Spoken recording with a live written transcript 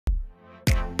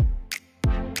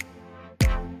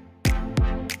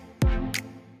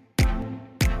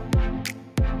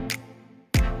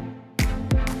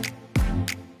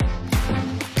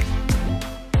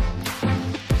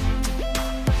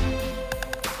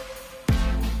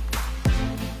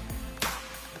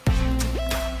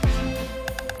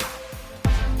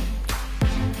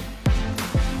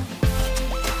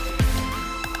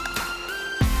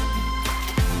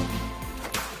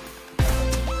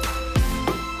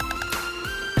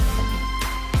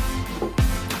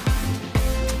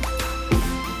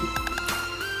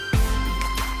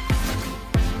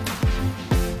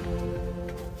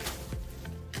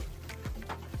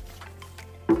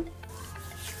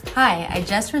Hi, I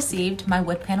just received my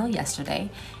wood panel yesterday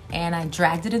and I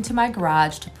dragged it into my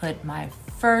garage to put my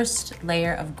first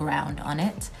layer of ground on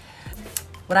it.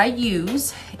 What I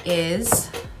use is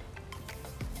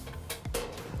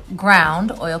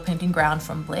ground, oil painting ground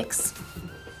from Blick's,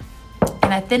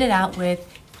 and I thin it out with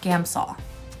Gamsol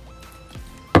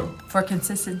for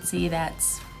consistency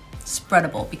that's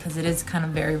spreadable because it is kind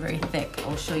of very, very thick.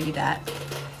 I'll show you that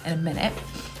in a minute.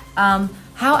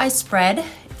 How I spread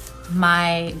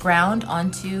my ground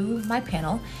onto my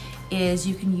panel is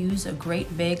you can use a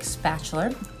great big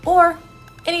spatula or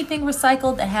anything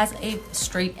recycled that has a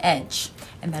straight edge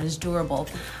and that is durable.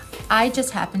 I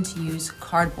just happen to use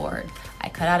cardboard. I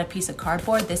cut out a piece of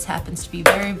cardboard. This happens to be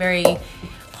very, very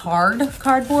hard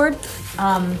cardboard.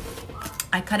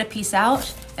 I cut a piece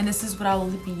out and this is what I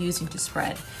will be using to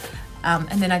spread.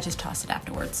 And then I just toss it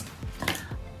afterwards.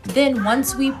 Then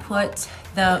once we put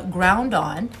the ground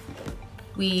on,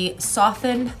 we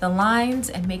soften the lines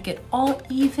and make it all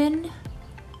even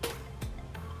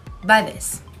by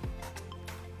this.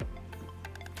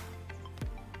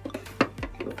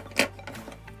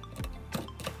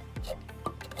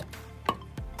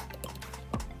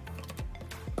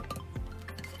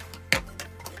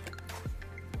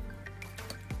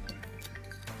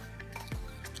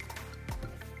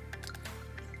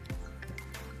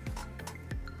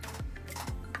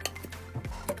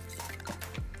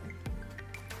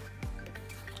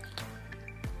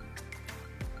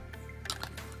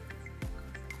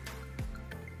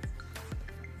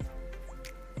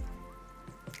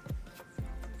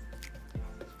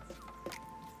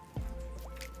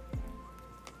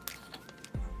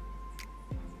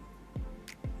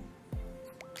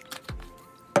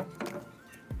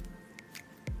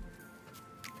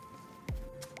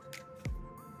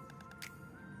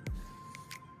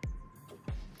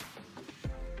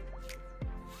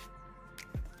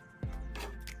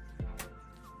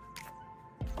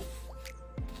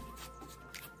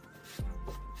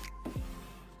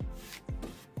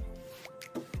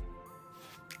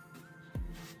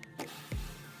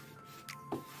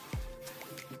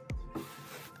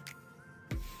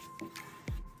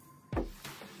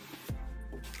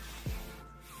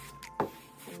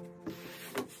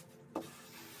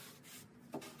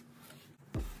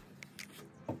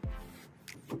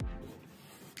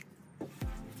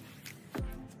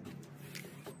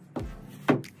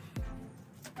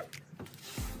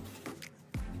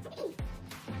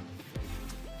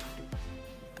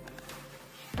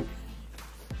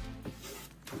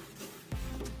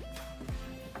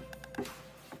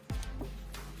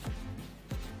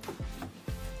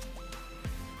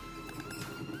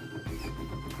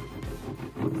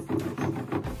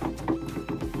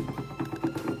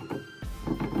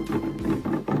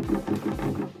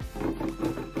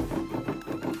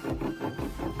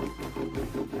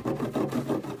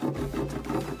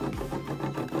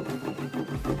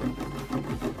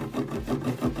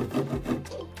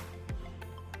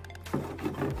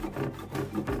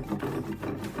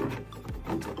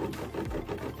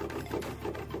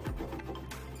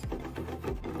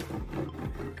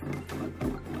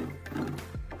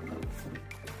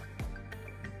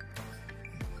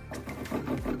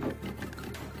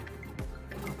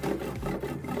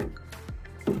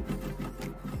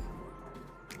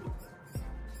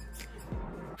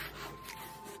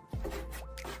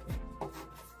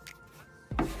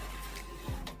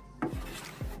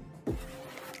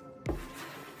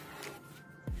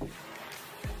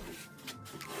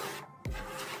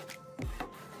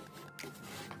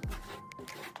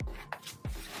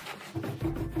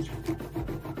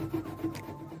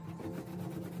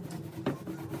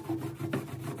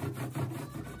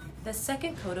 The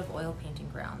second coat of oil painting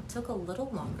ground took a little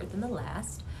longer than the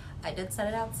last. I did set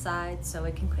it outside so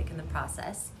it can quicken the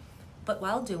process. But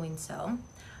while doing so,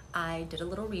 I did a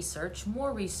little research,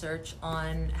 more research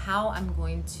on how I'm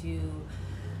going to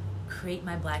create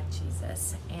my Black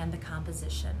Jesus and the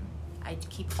composition. I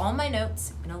keep all my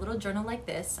notes in a little journal like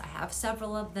this. I have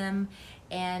several of them,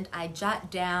 and I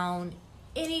jot down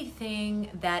anything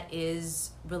that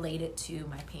is related to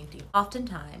my painting.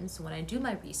 Oftentimes, when I do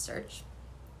my research,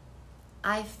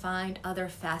 I find other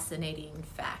fascinating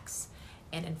facts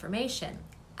and information.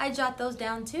 I jot those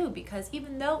down too because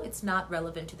even though it's not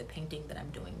relevant to the painting that I'm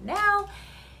doing now,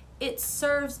 it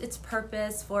serves its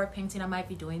purpose for a painting I might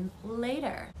be doing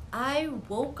later. I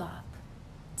woke up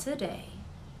today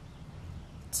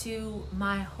to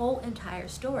my whole entire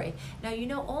story. Now, you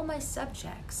know, all my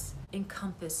subjects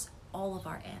encompass all of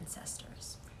our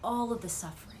ancestors, all of the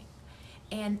suffering,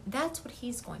 and that's what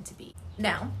he's going to be.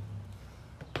 Now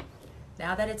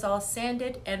that it's all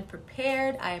sanded and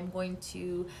prepared, I am going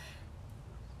to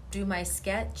do my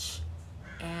sketch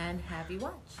and have you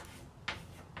watch.